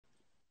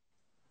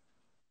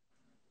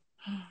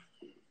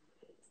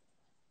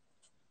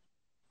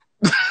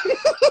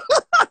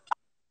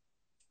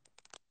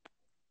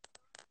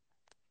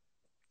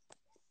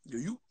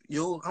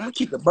Yo, I'm gonna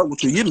keep the buck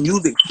with you. Your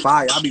music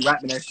fire. I be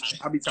rapping that shit.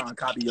 I be trying to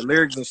copy your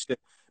lyrics and shit.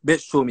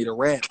 Bitch told me to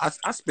rap.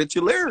 I spit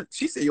your lyrics.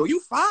 She said, yo, you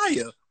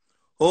fire.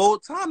 Whole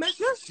time, that's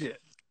your shit.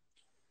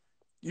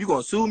 You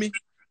gonna sue me?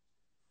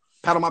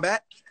 Pat on my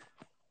back?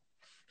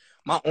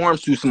 My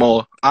arm's too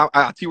small.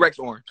 I T-Rex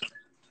arm.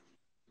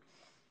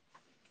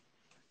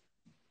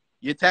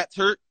 Your tats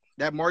hurt?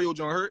 That Mario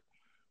joint hurt?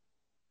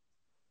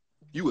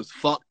 You was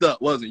fucked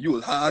up, wasn't you? You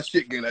was high as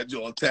shit getting that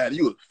joint tatted.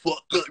 You was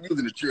fucked up. You was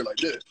in the chair like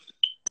this.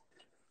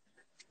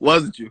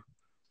 Wasn't you?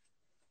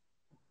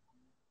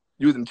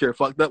 You was in the chair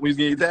fucked up when you was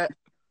getting that?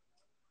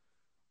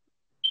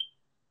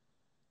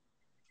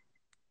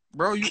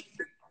 Bro, you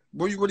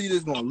really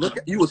just gonna look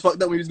at you was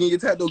fucked up when you was getting your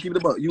tat, though. Keep it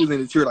about. You was in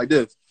the chair like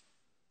this.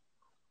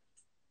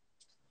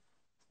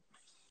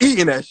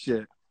 Eating that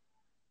shit.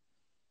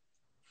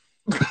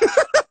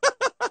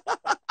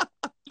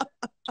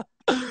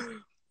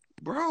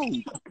 Bro,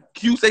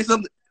 can you say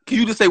something? Can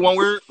you just say one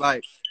word?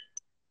 Like,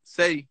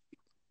 say,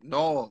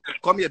 no,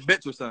 call me a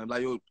bitch or something.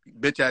 Like, yo,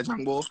 bitch ass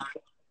young boy.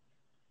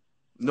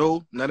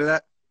 No, none of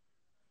that.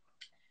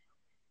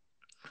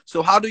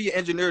 So how do your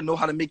engineer know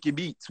how to make your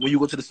beats when you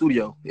go to the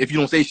studio if you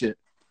don't say shit?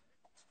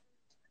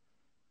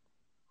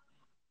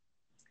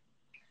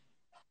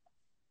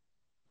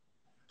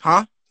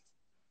 Huh?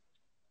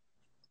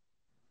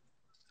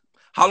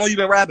 How long you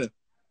been rapping?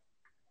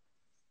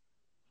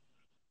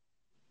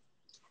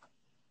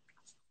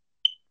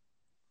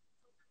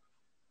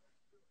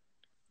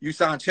 You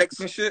sign checks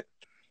and shit?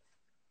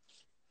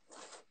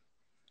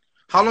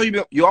 How long you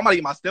been? Yo, I'm about to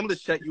get my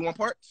stimulus check. You want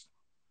parts?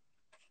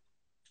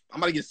 I'm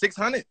about to get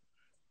 600.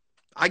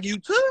 I give you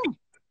two.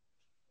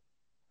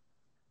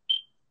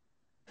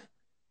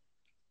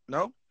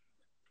 No?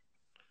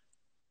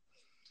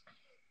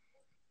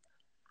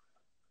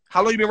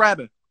 How long you been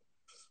rapping?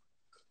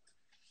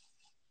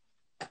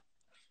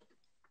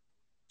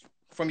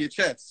 From your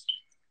chest.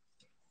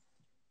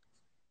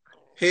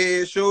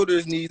 Head,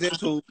 shoulders, knees, and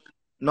toes.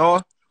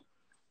 No?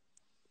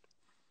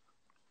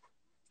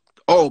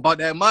 Oh, about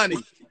that money.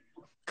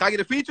 Can I get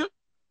a feature?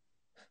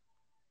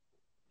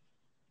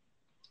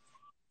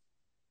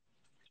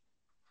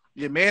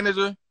 Your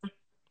manager?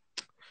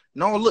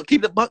 No, look,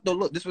 keep the buck though.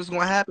 Look, this was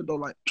gonna happen though.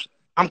 Like,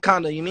 I'm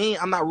kind of, you mean,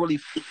 I'm not really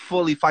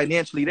fully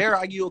financially there.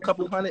 I give you a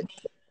couple hundred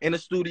in the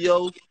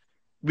studio.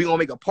 We gonna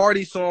make a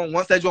party song.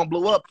 Once that joint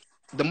blow up,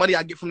 the money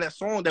I get from that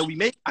song that we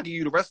make, I give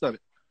you the rest of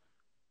it.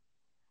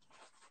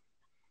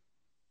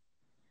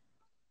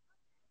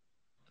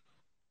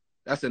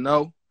 That's a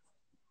no.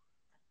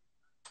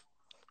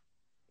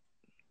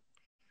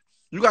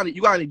 You got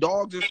any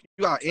dogs? You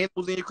got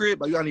animals in your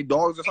crib? Like you got any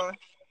dogs or something?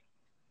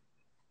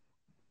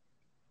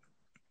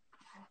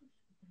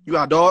 You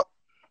got a dog?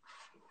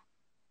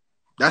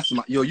 That's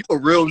my yo. You a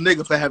real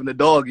nigga for having a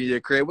dog in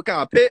your crib. What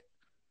kind of pet?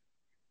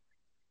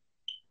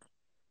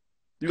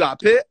 You got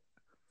a pet?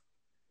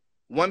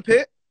 One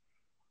pet?